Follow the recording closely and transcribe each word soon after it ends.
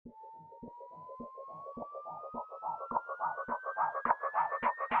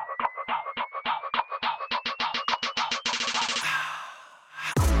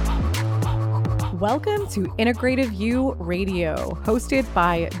Welcome to Integrative You Radio, hosted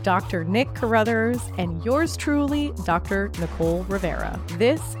by Dr. Nick Carruthers and yours truly, Dr. Nicole Rivera.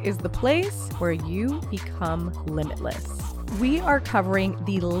 This is the place where you become limitless. We are covering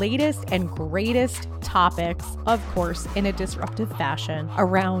the latest and greatest topics, of course, in a disruptive fashion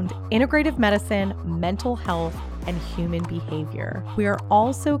around integrative medicine, mental health, and human behavior. We are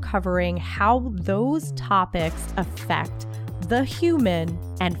also covering how those topics affect the human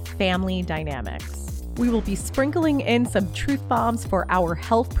and family dynamics. We will be sprinkling in some truth bombs for our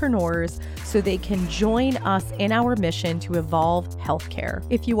healthpreneurs so they can join us in our mission to evolve healthcare.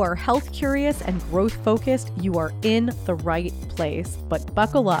 If you are health curious and growth focused, you are in the right place. But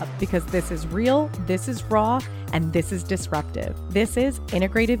buckle up, because this is real, this is raw, and this is disruptive. This is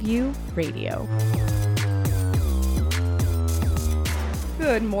Integrative You Radio.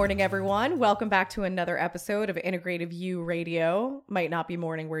 Good morning, everyone. Welcome back to another episode of Integrative You Radio. Might not be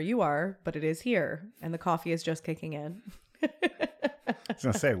morning where you are, but it is here, and the coffee is just kicking in. I was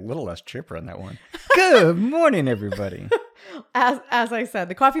going to say a little less chipper on that one. Good morning, everybody. As I said,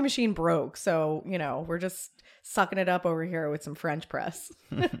 the coffee machine broke, so, we're just sucking it up over here with some French press.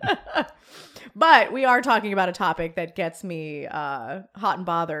 But we are talking about a topic that gets me hot and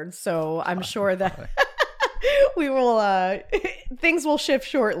bothered, so I'm sure that we will, things will shift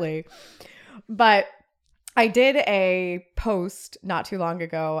shortly. But I did a post not too long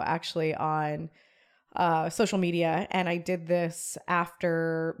ago, actually, on social media. And I did this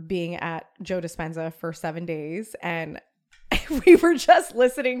after being at Joe Dispenza for 7 days. And we were just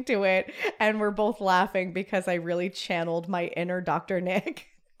listening to it and we're both laughing because I really channeled my inner Dr. Nick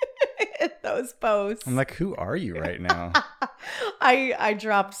in those posts. I'm like, who are you right now? I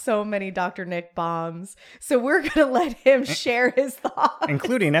dropped so many Dr. Nick bombs. So we're going to let him share his thoughts.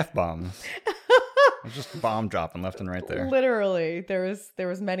 Including F-bombs. Just bomb dropping left and right there. Literally, there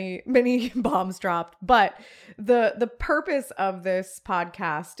was many bombs dropped. But the purpose of this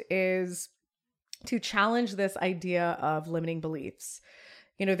podcast is to challenge this idea of limiting beliefs.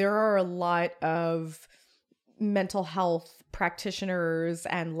 There are a lot of mental health practitioners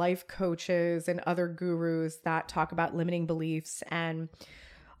and life coaches and other gurus that talk about limiting beliefs, and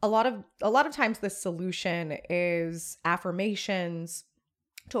a lot of times the solution is affirmations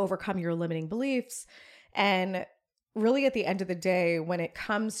to overcome your limiting beliefs. And really, at the end of the day, when it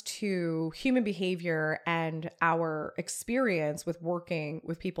comes to human behavior and our experience with working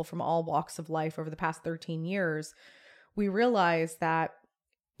with people from all walks of life over the past 13 years, we realize that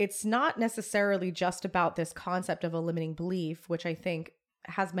it's not necessarily just about this concept of a limiting belief, which I think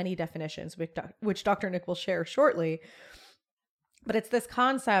has many definitions, which Dr. Nick will share shortly. But it's this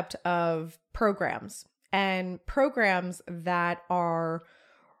concept of programs, and programs that are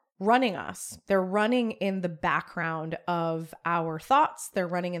running us. They're running in the background of our thoughts. They're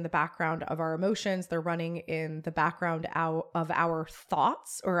running in the background of our emotions. They're running in the background of our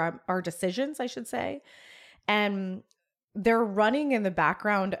thoughts, or our decisions, I should say. And they're running in the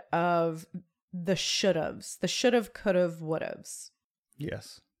background of the should-haves, the should-have, could-have, would-haves.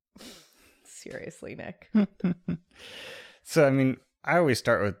 Yes. Seriously, Nick. So, I always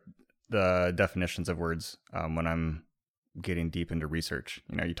start with the definitions of words when I'm getting deep into research.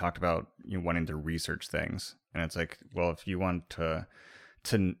 You talked about wanting to research things, and it's like, well, if you want to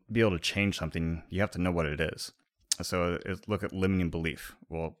be able to change something, you have to know what it is. So look at limiting belief.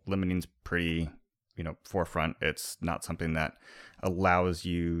 Well, limiting's pretty forefront. It's not something that allows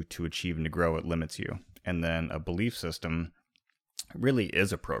you to achieve and to grow. It limits you. And then a belief system really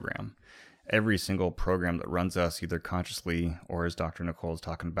is a program. Every single program that runs us, either consciously or, as Dr. Nicole is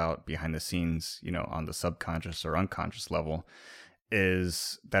talking about, behind the scenes, on the subconscious or unconscious level,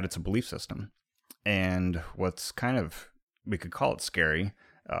 is that it's a belief system. And what's we could call it scary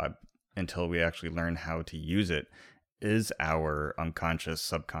until we actually learn how to use it, is our unconscious,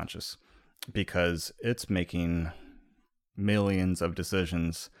 subconscious. Because it's making millions of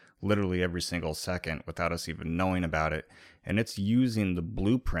decisions literally every single second without us even knowing about it. And it's using the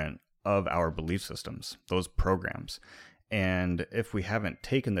blueprint of our belief systems, those programs. And if we haven't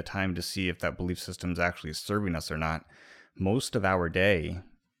taken the time to see if that belief system is actually serving us or not, most of our day,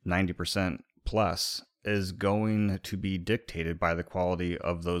 90% plus, is going to be dictated by the quality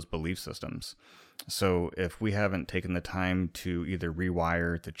of those belief systems. So if we haven't taken the time to either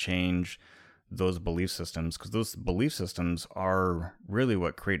rewire, to change those belief systems, because those belief systems are really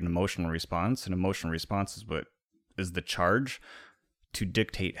what create an emotional response, and emotional response is what is the charge to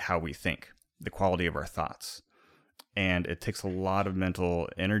dictate how we think, the quality of our thoughts. And it takes a lot of mental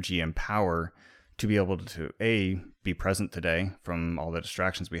energy and power to be able to, be present today from all the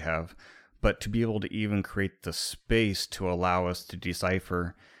distractions we have, but to be able to even create the space to allow us to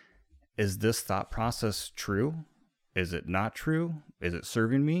decipher, is this thought process true? Is it not true? Is it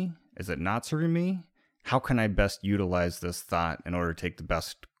serving me? Is it not serving me? How can I best utilize this thought in order to take the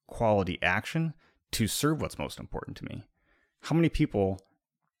best quality action to serve what's most important to me? How many people,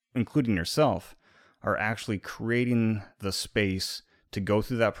 including yourself, are actually creating the space to go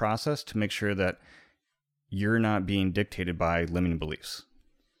through that process to make sure that you're not being dictated by limiting beliefs?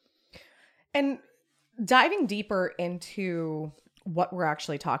 And diving deeper into what we're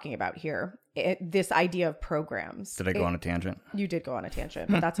actually talking about here, this idea of programs. Did I go on a tangent? You did go on a tangent,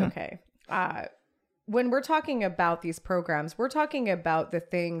 but that's okay. When we're talking about these programs, we're talking about the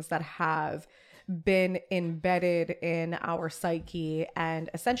things that have been embedded in our psyche and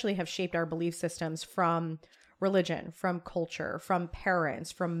essentially have shaped our belief systems from religion, from culture, from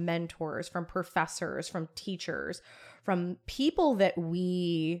parents, from mentors, from professors, from teachers, from people that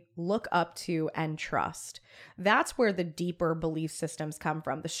we look up to and trust. That's where the deeper belief systems come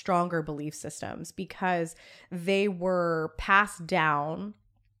from, the stronger belief systems, because they were passed down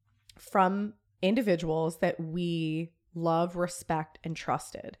from individuals that we love, respect, and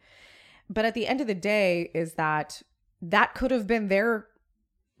trusted. But at the end of the day is that could have been their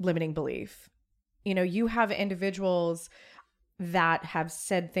limiting belief. You know, you have individuals that have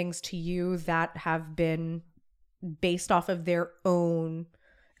said things to you that have been based off of their own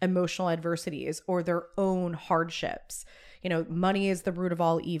emotional adversities or their own hardships. You know, money is the root of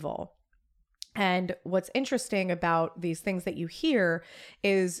all evil. And what's interesting about these things that you hear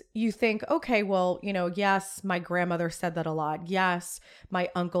is you think, okay, well, you know, yes, my grandmother said that a lot. Yes, my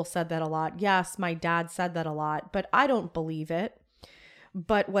uncle said that a lot. Yes, my dad said that a lot, but I don't believe it.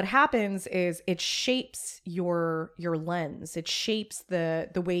 But what happens is it shapes your lens. It shapes the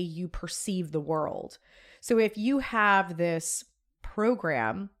way you perceive the world. So if you have this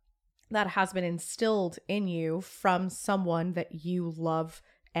program that has been instilled in you from someone that you love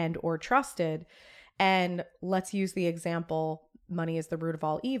and or trusted, and let's use the example, money is the root of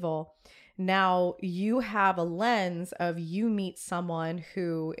all evil. Now you have a lens of you meet someone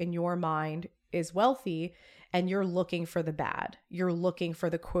who in your mind is wealthy and you're looking for the bad. You're looking for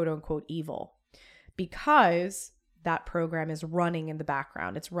the quote unquote evil because that program is running in the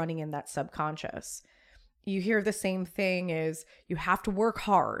background. It's running in that subconscious. You hear the same thing is you have to work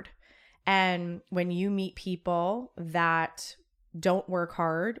hard. And when you meet people that don't work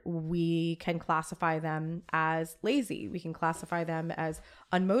hard, we can classify them as lazy. We can classify them as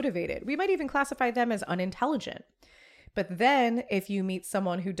unmotivated. We might even classify them as unintelligent. But then if you meet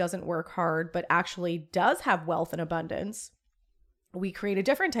someone who doesn't work hard, but actually does have wealth and abundance, we create a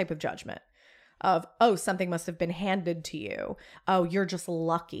different type of judgment of, oh, something must have been handed to you. Oh, you're just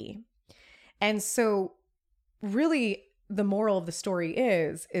lucky. And so really the moral of the story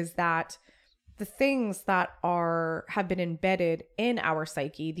is that the things that have been embedded in our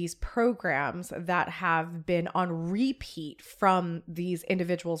psyche, these programs that have been on repeat from these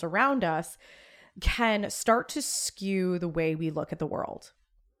individuals around us, can start to skew the way we look at the world.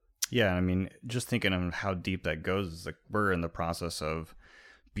 Yeah, I mean, just thinking of how deep that goes, is like we're in the process of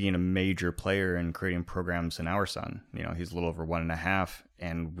being a major player in creating programs in our son. You know, he's a little over 1.5,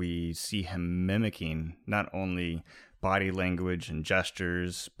 and we see him mimicking not only body language and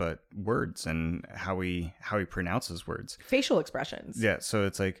gestures, but words and how he pronounces words. Facial expressions. Yeah, so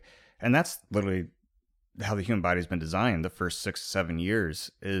it's like, and that's literally how the human body's been designed. The first 6 to 7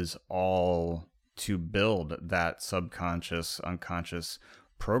 years is all to build that subconscious, unconscious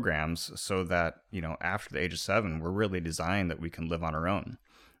programs so that, you know, after the age of 7, we're really designed that we can live on our own.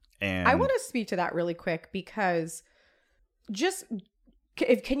 And I want to speak to that really quick because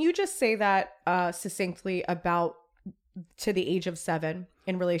can you just say that succinctly about to the age of 7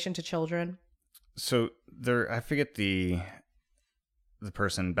 in relation to children? So I forget the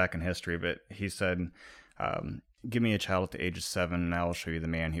person back in history, but he said, give me a child at the age of 7 and I will show you the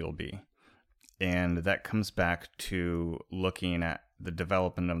man he will be. And that comes back to looking at the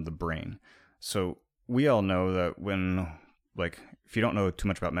development of the brain. So we all know that if you don't know too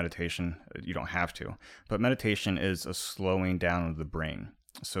much about meditation, you don't have to, but meditation is a slowing down of the brain.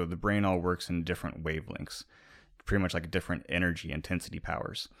 So the brain all works in different wavelengths, pretty much like different energy intensity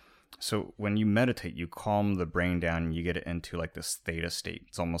powers. So when you meditate, you calm the brain down and you get it into like this theta state.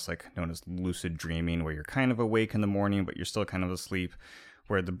 It's almost like known as lucid dreaming, where you're kind of awake in the morning, but you're still kind of asleep,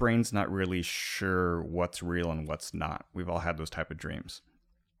 where the brain's not really sure what's real and what's not. We've all had those type of dreams.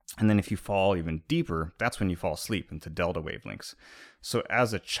 And then if you fall even deeper, that's when you fall asleep into delta wavelengths. So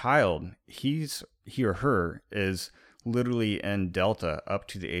as a child, he or her is literally in delta up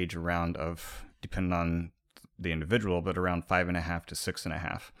to the age around of, depending on the individual, but around 5.5 to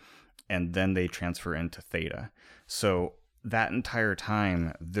 6.5. And then they transfer into theta. So that entire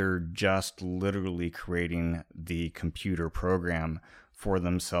time, they're just literally creating the computer program for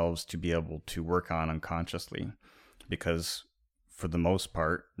themselves to be able to work on unconsciously. Because for the most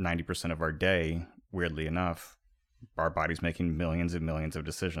part, 90% of our day, weirdly enough, our body's making millions and millions of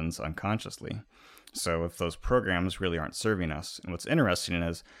decisions unconsciously. So if those programs really aren't serving us, and what's interesting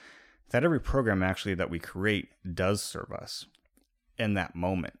is that every program actually that we create does serve us in that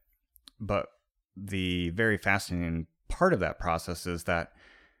moment. But the very fascinating part of that process is that,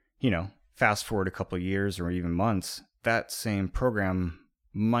 fast forward a couple of years or even months, that same program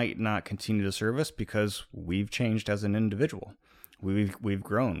might not continue to serve us because we've changed as an individual. We've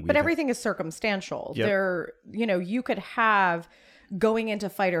grown. But everything is circumstantial. Yep. You could have going into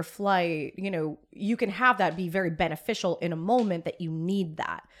fight or flight, you can have that be very beneficial in a moment that you need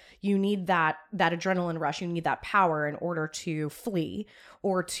that. You need that adrenaline rush. You need that power in order to flee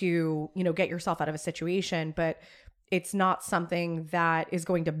or to, get yourself out of a situation. But it's not something that is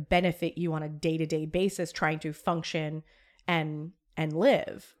going to benefit you on a day-to-day basis trying to function and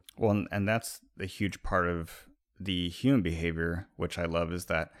live. Well, and that's a huge part of the human behavior, which I love, is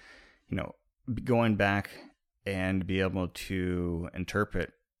that, going back and be able to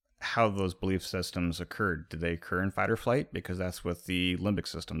interpret how those belief systems occurred. Did they occur in fight or flight? Because that's with the limbic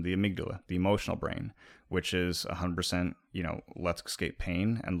system, the amygdala, the emotional brain, which is 100%, let's escape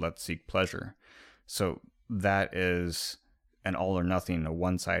pain and let's seek pleasure. So that is an all or nothing, a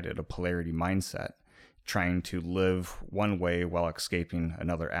one-sided, a polarity mindset, trying to live one way while escaping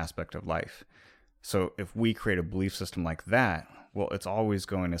another aspect of life. So if we create a belief system like that, well, it's always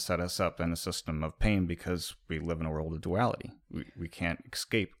going to set us up in a system of pain because we live in a world of duality. We can't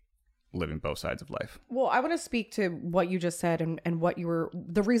escape living both sides of life. Well, I want to speak to what you just said and what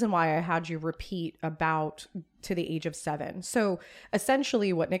the reason why I had you repeat about to the age of 7. So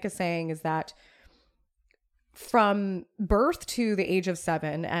essentially what Nick is saying is that from birth to the age of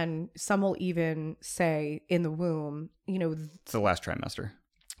 7, and some will even say in the womb, it's the last trimester.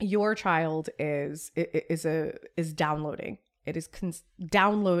 Your child is downloading. It is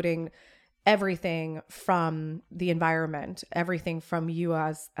downloading everything from the environment, everything from you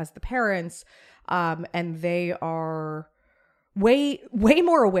as the parents, and they are way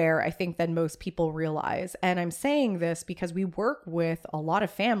more aware, I think, than most people realize. And I'm saying this because we work with a lot of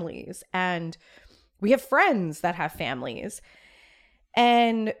families, and we have friends that have families.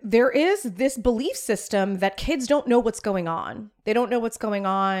 And there is this belief system that kids don't know what's going on. They don't know what's going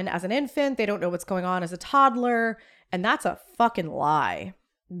on as an infant. They don't know what's going on as a toddler. And that's a fucking lie.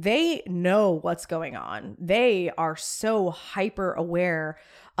 They know what's going on. They are so hyper aware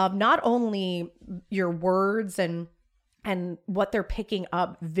of not only your words and what they're picking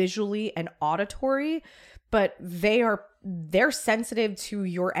up visually and auditory, but they're sensitive to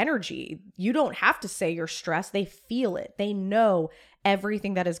your energy. You don't have to say you're stressed. They feel it. They know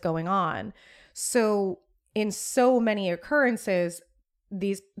everything that is going on. So in so many occurrences,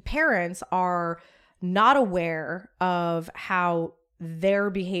 these parents are not aware of how their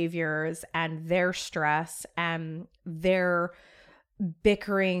behaviors and their stress and their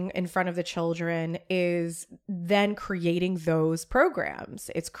bickering in front of the children is then creating those programs.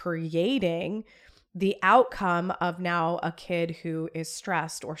 It's creating the outcome of now a kid who is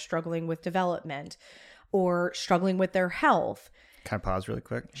stressed or struggling with development or struggling with their health. Can I pause really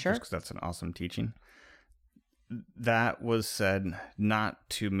quick? Sure. Just because that's an awesome teaching. That was said not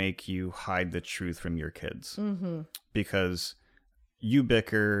to make you hide the truth from your kids. Mm-hmm. Because you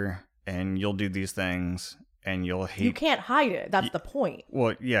bicker and you'll do these things and you'll hate. You can't hide it. That's the point.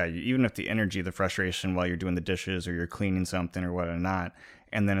 Well, yeah, even if the energy, the frustration while you're doing the dishes or you're cleaning something or whatnot,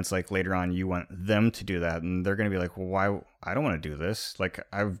 and then it's like later on you want them to do that, and they're going to be like, well, why? I don't want to do this. Like,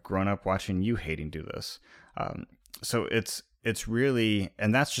 I've grown up watching you hating do this. So it's really,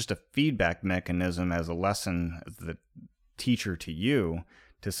 and that's just a feedback mechanism as a lesson, as the teacher to you,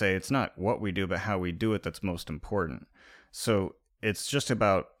 to say it's not what we do, but how we do it that's most important. So it's just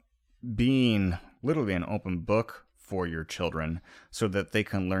about being literally an open book for your children so that they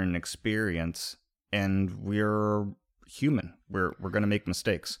can learn and experience, and we're human. We're going to make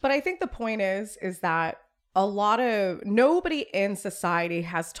mistakes. But I think the point is that nobody in society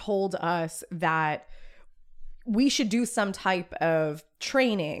has told us that we should do some type of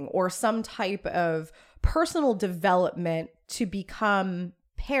training or some type of personal development to become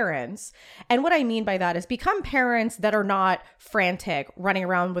parents. And what I mean by that is become parents that are not frantic, running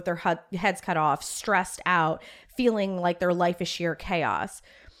around with their heads cut off, stressed out, feeling like their life is sheer chaos.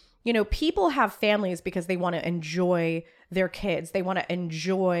 People have families because they want to enjoy their kids. They want to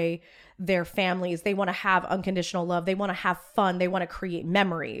enjoy their families. They want to have unconditional love. They want to have fun. They want to create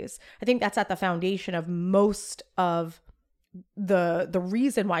memories. I think that's at the foundation of most of the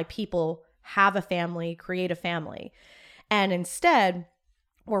reason why people have a family, create a family. And instead,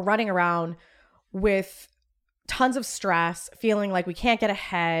 we're running around with tons of stress, feeling like we can't get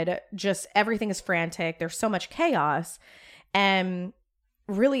ahead, just everything is frantic. There's so much chaos. And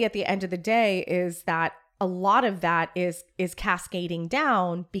really at the end of the day is that a lot of that is cascading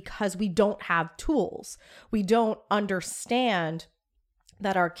down because we don't have tools. We don't understand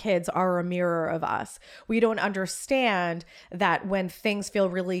that our kids are a mirror of us. We don't understand that when things feel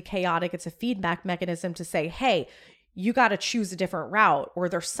really chaotic, it's a feedback mechanism to say, hey, you got to choose a different route, or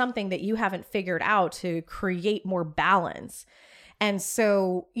there's something that you haven't figured out to create more balance. And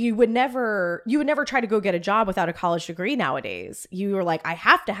so you would never try to go get a job without a college degree nowadays. You are like, I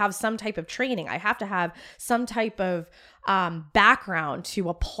have to have some type of training. I have to have some type of background to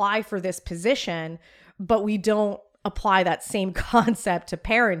apply for this position, but we don't apply that same concept to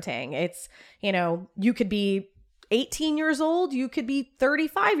parenting. It's, you could be 18 years old, you could be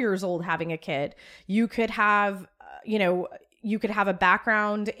 35 years old having a kid. You could have, a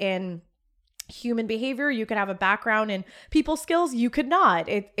background in human behavior. You could have a background in people skills. You could not.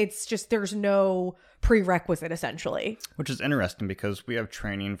 It's just, there's no prerequisite essentially. Which is interesting because we have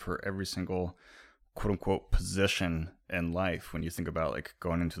training for every single quote unquote position in life when you think about like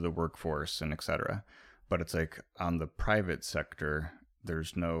going into the workforce and et cetera. But it's like on the private sector,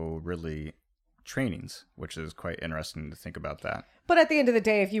 there's no really trainings, which is quite interesting to think about that. But at the end of the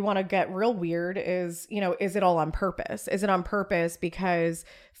day, if you want to get real weird, is it all on purpose? Is it on purpose because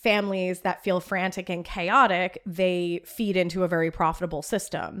families that feel frantic and chaotic, they feed into a very profitable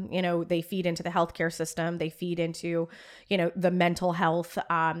system? They feed into the healthcare system. They feed into, the mental health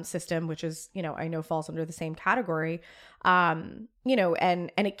system, which is, I know falls under the same category. And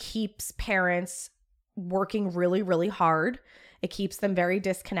it keeps parents working really, really hard. It keeps them very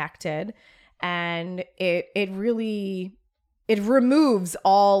disconnected. And it removes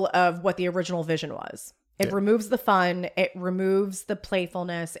all of what the original vision was. It removes the fun. It removes the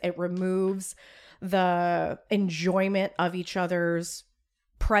playfulness. It removes the enjoyment of each other's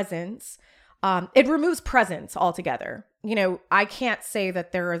presence. It removes presence altogether. I can't say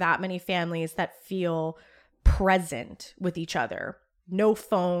that there are that many families that feel present with each other. No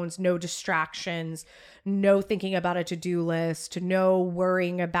phones, no distractions, no thinking about a to-do list, no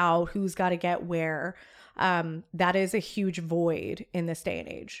worrying about who's got to get where. That is a huge void in this day and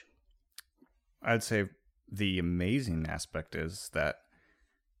age. I'd say the amazing aspect is that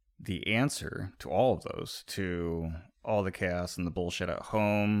the answer to all of those, to all the chaos and the bullshit at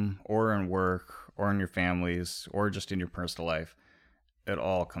home or in work or in your families or just in your personal life, it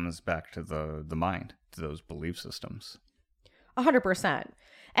all comes back to the mind, to those belief systems. 100%.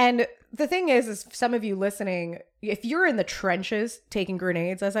 And the thing is some of you listening, if you're in the trenches taking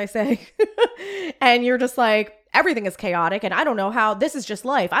grenades, as I say, and you're just like, everything is chaotic and I don't know how, this is just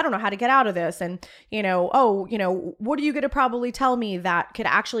life. I don't know how to get out of this. And, what are you going to probably tell me that could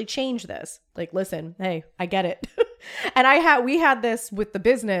actually change this? Like, listen, hey, I get it. And we had this with the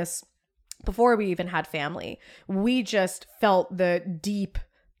business before we even had family. We just felt the deep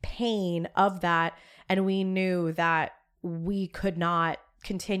pain of that. And we knew that we could not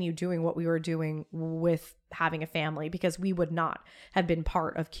continue doing what we were doing with having a family because we would not have been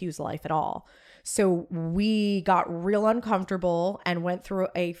part of Q's life at all. So we got real uncomfortable and went through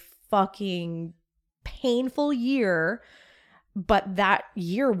a fucking painful year. But that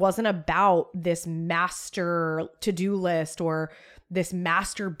year wasn't about this master to-do list or this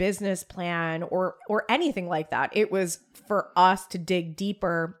master business plan or anything like that. It was for us to dig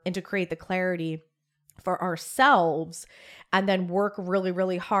deeper and to create the clarity for ourselves and then work really,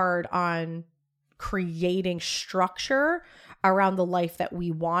 really hard on creating structure around the life that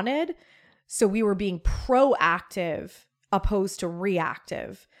we wanted. So we were being proactive opposed to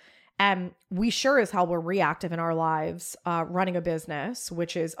reactive. And we sure as hell were reactive in our lives, running a business,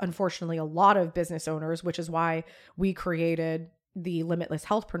 which is unfortunately a lot of business owners, which is why we created the Limitless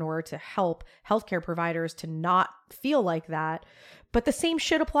Healthpreneur to help healthcare providers to not feel like that. But the same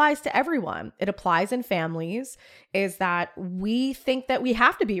shit applies to everyone. It applies in families, is that we think that we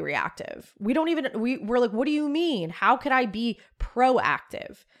have to be reactive. We're like, what do you mean? How could I be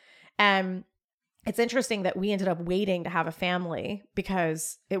proactive? And it's interesting that we ended up waiting to have a family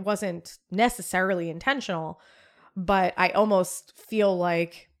because it wasn't necessarily intentional, but I almost feel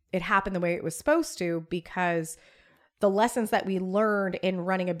like it happened the way it was supposed to because the lessons that we learned in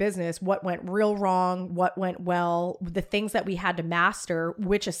running a business, what went real wrong, what went well, the things that we had to master,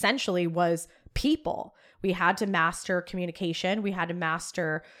 which essentially was people. We had to master communication. We had to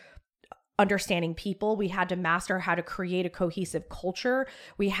master understanding people. We had to master how to create a cohesive culture.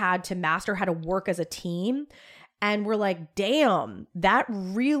 We had to master how to work as a team. And we're like, damn, that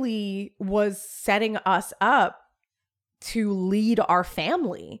really was setting us up to lead our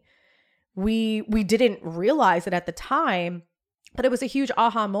family. We didn't realize it at the time, but it was a huge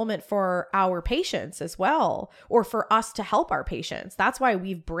aha moment for our patients as well, or for us to help our patients. That's why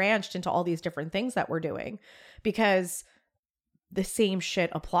we've branched into all these different things that we're doing, because the same shit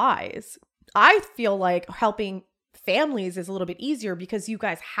applies. I feel like helping families is a little bit easier because you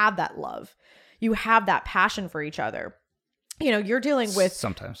guys have that love. You have that passion for each other. You know, you're dealing with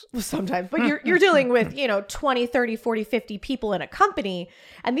sometimes, but you're dealing with, 20, 30, 40, 50 people in a company.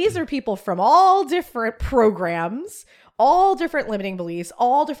 And these are people from all different programs, all different limiting beliefs,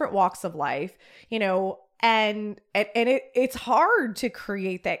 all different walks of life, and it's hard to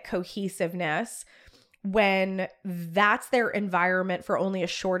create that cohesiveness when that's their environment for only a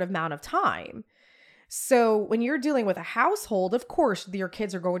short amount of time. So when you're dealing with a household, of course, your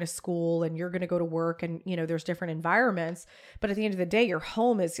kids are going to school and you're going to go to work and, there's different environments. But at the end of the day, your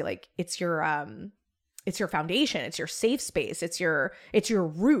home is like, it's your foundation. It's your safe space. It's your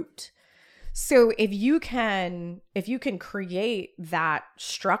root. So if you can create that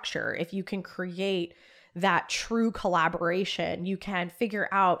structure, if you can create that true collaboration, you can figure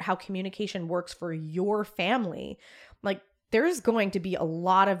out how communication works for your family. Like, there's going to be a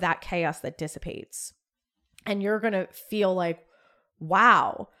lot of that chaos that dissipates. And you're going to feel like,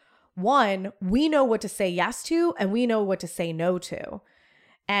 wow, one, we know what to say yes to and we know what to say no to.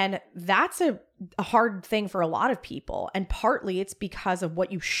 And that's a hard thing for a lot of people. And partly it's because of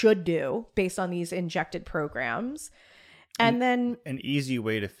what you should do based on these injected programs. And then an easy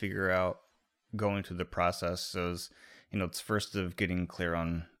way to figure out going through the process is, it's first of getting clear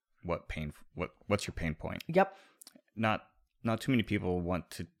on what's your pain point. Yep. Not too many people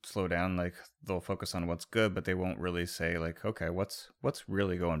want to slow down. Like, they'll focus on what's good, but they won't really say like, okay, what's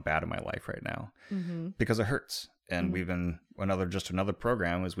really going bad in my life right now? Mm-hmm. Because it hurts. And mm-hmm. we've been another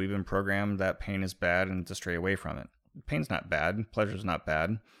program is we've been programmed that pain is bad and to stray away from it. Pain's not bad. Pleasure's not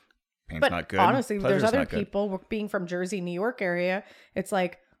bad. Pain's not good. Honestly, there's other people being from Jersey, New York area. It's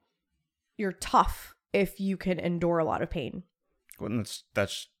like, you're tough if you can endure a lot of pain. Well,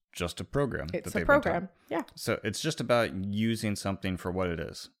 that's just a program. It's a program. Yeah. So it's just about using something for what it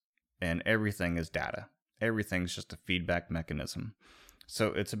is. And everything is data. Everything's just a feedback mechanism. So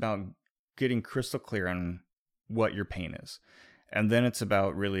it's about getting crystal clear on what your pain is. And then it's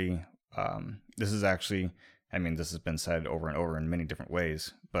about really, this has been said over and over in many different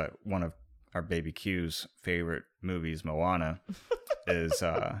ways, but one of our baby Q's favorite movies, Moana, is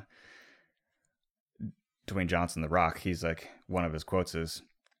Dwayne Johnson, The Rock. He's like, one of his quotes is,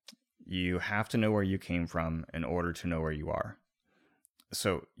 you have to know where you came from in order to know where you are.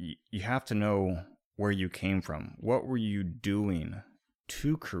 So you have to know where you came from. What were you doing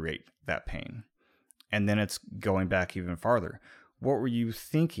to create that pain? And then it's going back even farther. What were you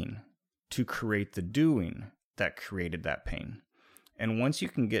thinking to create the doing that created that pain? And once you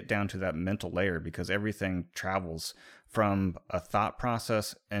can get down to that mental layer, because everything travels from a thought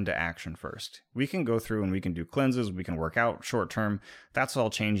process into action first. We can go through and we can do cleanses, we can work out short term. That's all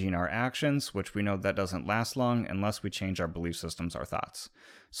changing our actions, which we know that doesn't last long unless we change our belief systems, our thoughts.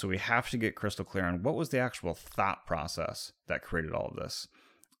 So we have to get crystal clear on what was the actual thought process that created all of this.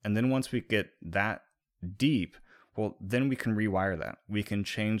 And then once we get that deep, well, then we can rewire that. We can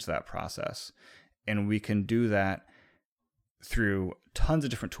change that process. And we can do that through tons of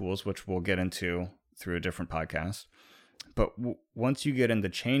different tools, which we'll get into through a different podcast. But once you get into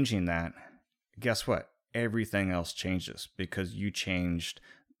changing that, guess what? Everything else changes because you changed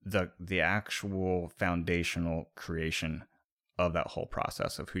the actual foundational creation of that whole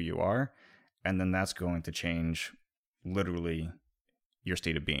process of who you are. And then that's going to change literally your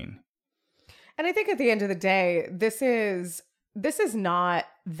state of being. And I think at the end of the day, this is not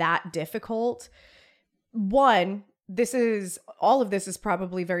that difficult. One, all of this is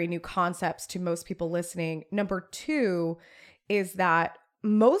probably very new concepts to most people listening. Number two is that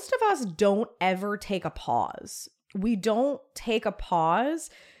most of us don't ever take a pause. We don't take a pause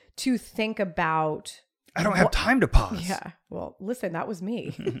to think about. I don't have time to pause. Yeah. Well, listen, that was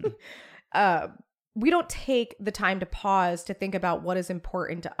me. We don't take the time to pause to think about what is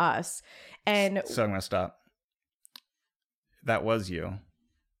important to us. And so I'm going to stop. That was you.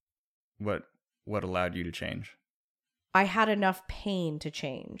 What allowed you to change? I had enough pain to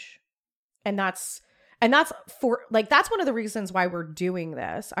change. And that's one of the reasons why we're doing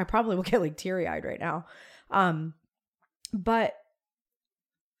this. I probably will get like teary-eyed right now. But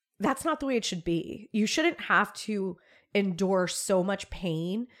that's not the way it should be. You shouldn't have to endure so much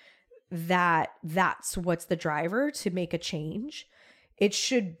pain that's what's the driver to make a change. It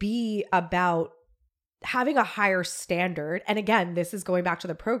should be about having a higher standard, and again, this is going back to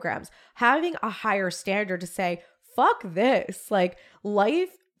the programs, having a higher standard to say, fuck this. Like, life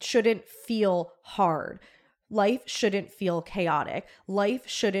shouldn't feel hard. Life shouldn't feel chaotic. Life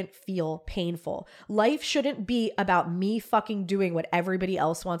shouldn't feel painful. Life shouldn't be about me fucking doing what everybody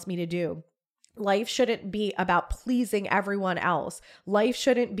else wants me to do. Life shouldn't be about pleasing everyone else. Life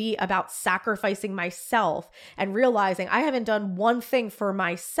shouldn't be about sacrificing myself and realizing I haven't done one thing for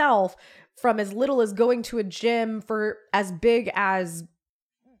myself, from as little as going to a gym, for as big as,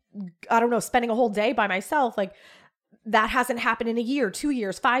 I don't know, spending a whole day by myself. Like, that hasn't happened in a year, 2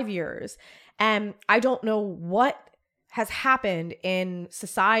 years, 5 years. And I don't know what has happened in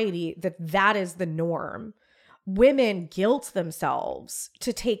society that is the norm. Women guilt themselves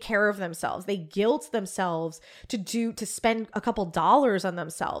to take care of themselves. They guilt themselves to spend a couple dollars on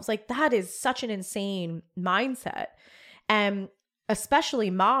themselves. Like, that is such an insane mindset. And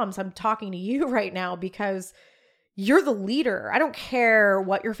especially moms, I'm talking to you right now because you're the leader. I don't care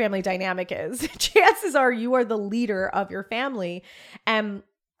what your family dynamic is. Chances are you are the leader of your family. And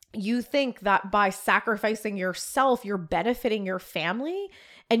you think that by sacrificing yourself, you're benefiting your family,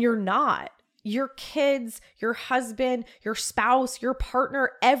 and you're not. Your kids, your husband, your spouse, your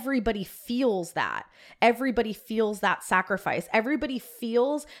partner, everybody feels that. Everybody feels that sacrifice. Everybody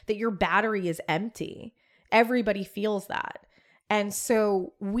feels that your battery is empty. Everybody feels that. And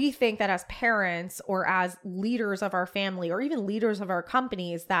so we think that as parents or as leaders of our family or even leaders of our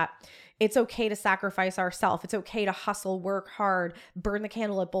companies, that it's okay to sacrifice ourselves. It's okay to hustle, work hard, burn the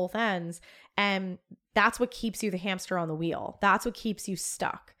candle at both ends. And that's what keeps you the hamster on the wheel. That's what keeps you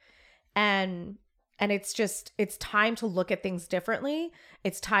stuck. And it's time to look at things differently.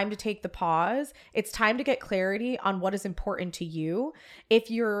 It's time to take the pause. It's time to get clarity on what is important to you.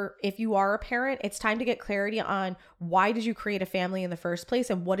 If you are a parent, it's time to get clarity on why did you create a family in the first place,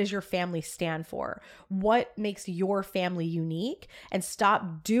 and what does your family stand for? What makes your family unique? And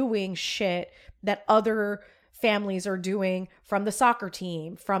stop doing shit that other families are doing, from the soccer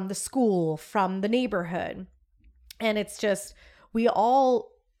team, from the school, from the neighborhood. And it's just,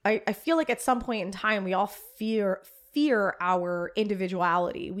 I feel like at some point in time, we all fear our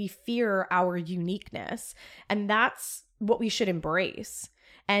individuality. We fear our uniqueness. And that's what we should embrace.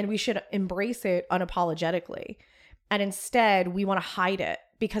 And we should embrace it unapologetically. And instead, we want to hide it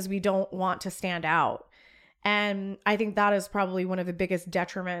because we don't want to stand out. And I think that is probably one of the biggest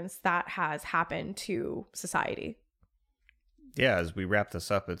detriments that has happened to society. Yeah, as we wrap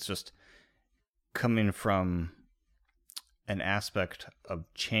this up, it's just coming from an aspect of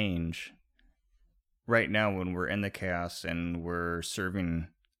change right now when we're in the chaos and we're serving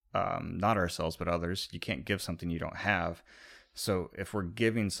not ourselves but others. You can't give something you don't have. So if we're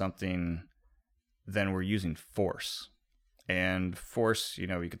giving something, then we're using force. And force, you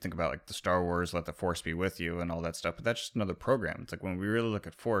could think about like the Star Wars, let the force be with you and all that stuff, but that's just another program. It's like when we really look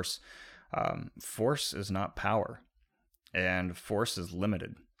at force, force is not power, and force is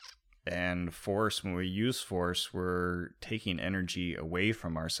limited. And force, when we use force, we're taking energy away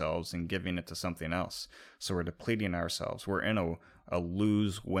from ourselves and giving it to something else. So we're depleting ourselves. We're in a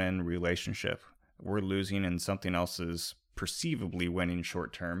lose-win relationship. We're losing and something else is perceivably winning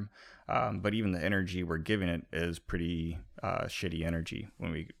short term. But even the energy we're giving it is pretty shitty energy when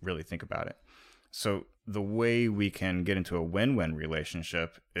we really think about it. So the way we can get into a win-win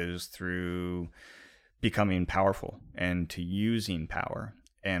relationship is through becoming powerful and to using power.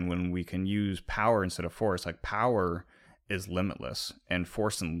 And when we can use power instead of force, like power is limitless and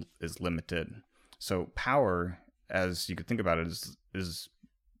force is limited. So power, as you could think about it, is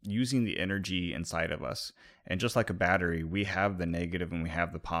using the energy inside of us. And just like a battery, we have the negative and we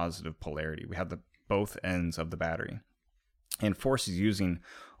have the positive polarity. We have the both ends of the battery. And force is using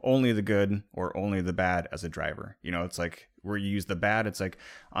only the good or only the bad as a driver. It's like where you use the bad, it's like,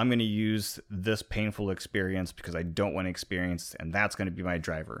 I'm going to use this painful experience because I don't want to experience, and that's going to be my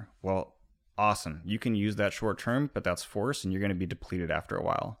driver. Well, awesome. You can use that short term, but that's force, and you're going to be depleted after a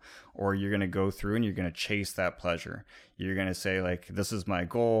while. Or you're going to go through and you're going to chase that pleasure. You're going to say, like, this is my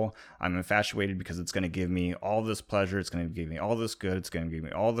goal. I'm infatuated because it's going to give me all this pleasure. It's going to give me all this good. It's going to give me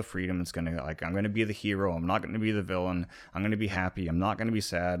all the freedom. It's going to, like, I'm going to be the hero. I'm not going to be the villain. I'm going to be happy. I'm not going to be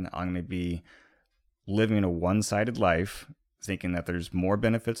sad. I'm going to be living a one-sided life, thinking that there's more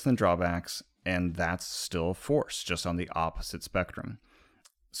benefits than drawbacks, and that's still force, just on the opposite spectrum.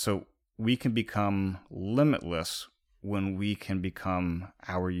 So we can become limitless when we can become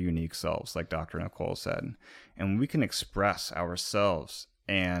our unique selves, like Dr. Nicole said, and we can express ourselves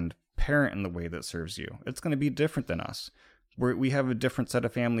and parent in the way that serves you. It's going to be different than us. We have a different set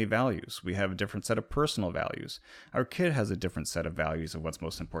of family values. We have a different set of personal values. Our kid has a different set of values of what's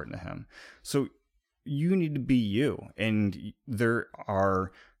most important to him. So you need to be you. And there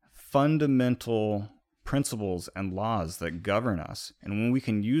are fundamental principles and laws that govern us. And when we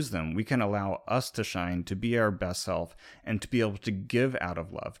can use them, we can allow us to shine, to be our best self, and to be able to give out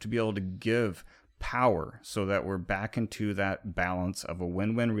of love, to be able to give power, so that we're back into that balance of a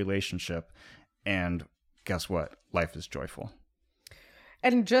win-win relationship. And guess what? Life is joyful.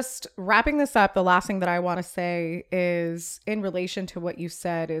 And just wrapping this up, the last thing that I want to say is in relation to what you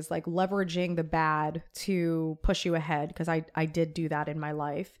said is like leveraging the bad to push you ahead. Because I did do that in my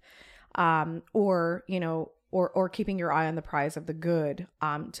life. Or keeping your eye on the prize of the good,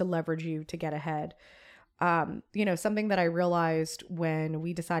 to leverage you to get ahead. Something that I realized when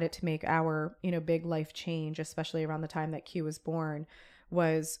we decided to make our, big life change, especially around the time that Q was born,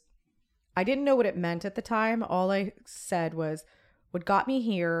 was I didn't know what it meant at the time. All I said was, what got me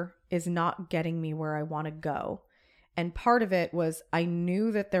here is not getting me where I want to go. And part of it was I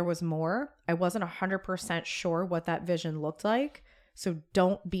knew that there was more. I wasn't 100% sure what that vision looked like. So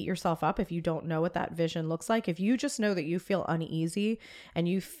don't beat yourself up if you don't know what that vision looks like. If you just know that you feel uneasy and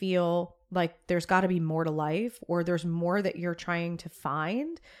you feel like there's got to be more to life, or there's more that you're trying to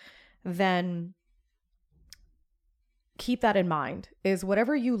find, then keep that in mind. Is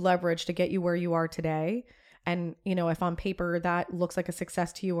whatever you leverage to get you where you are today, and if on paper that looks like a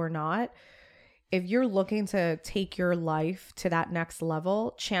success to you or not, if you're looking to take your life to that next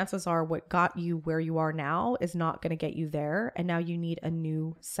level, chances are what got you where you are now is not going to get you there. And now you need a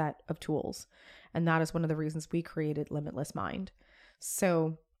new set of tools. And that is one of the reasons we created Limitless Mind.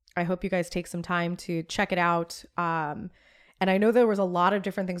 So I hope you guys take some time to check it out. And I know there was a lot of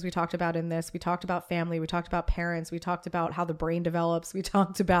different things we talked about in this. We talked about family. We talked about parents. We talked about how the brain develops. We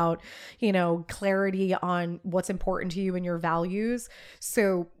talked about, clarity on what's important to you and your values.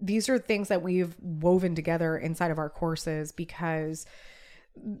 So these are things that we've woven together inside of our courses, because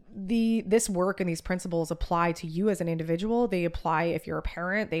this work and these principles apply to you as an individual. They apply if you're a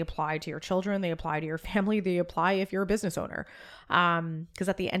parent, they apply to your children, they apply to your family, they apply if you're a business owner. Because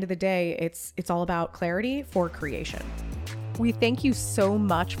at the end of the day, it's all about clarity for creation. We thank you so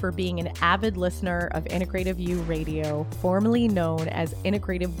much for being an avid listener of Integrative You Radio, formerly known as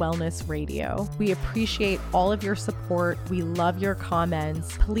Integrative Wellness Radio. We appreciate all of your support. We love your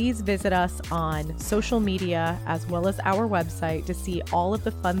comments. Please visit us on social media as well as our website to see all of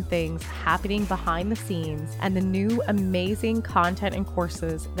the fun things happening behind the scenes and the new amazing content and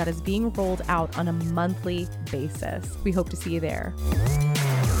courses that is being rolled out on a monthly basis. We hope to see you there.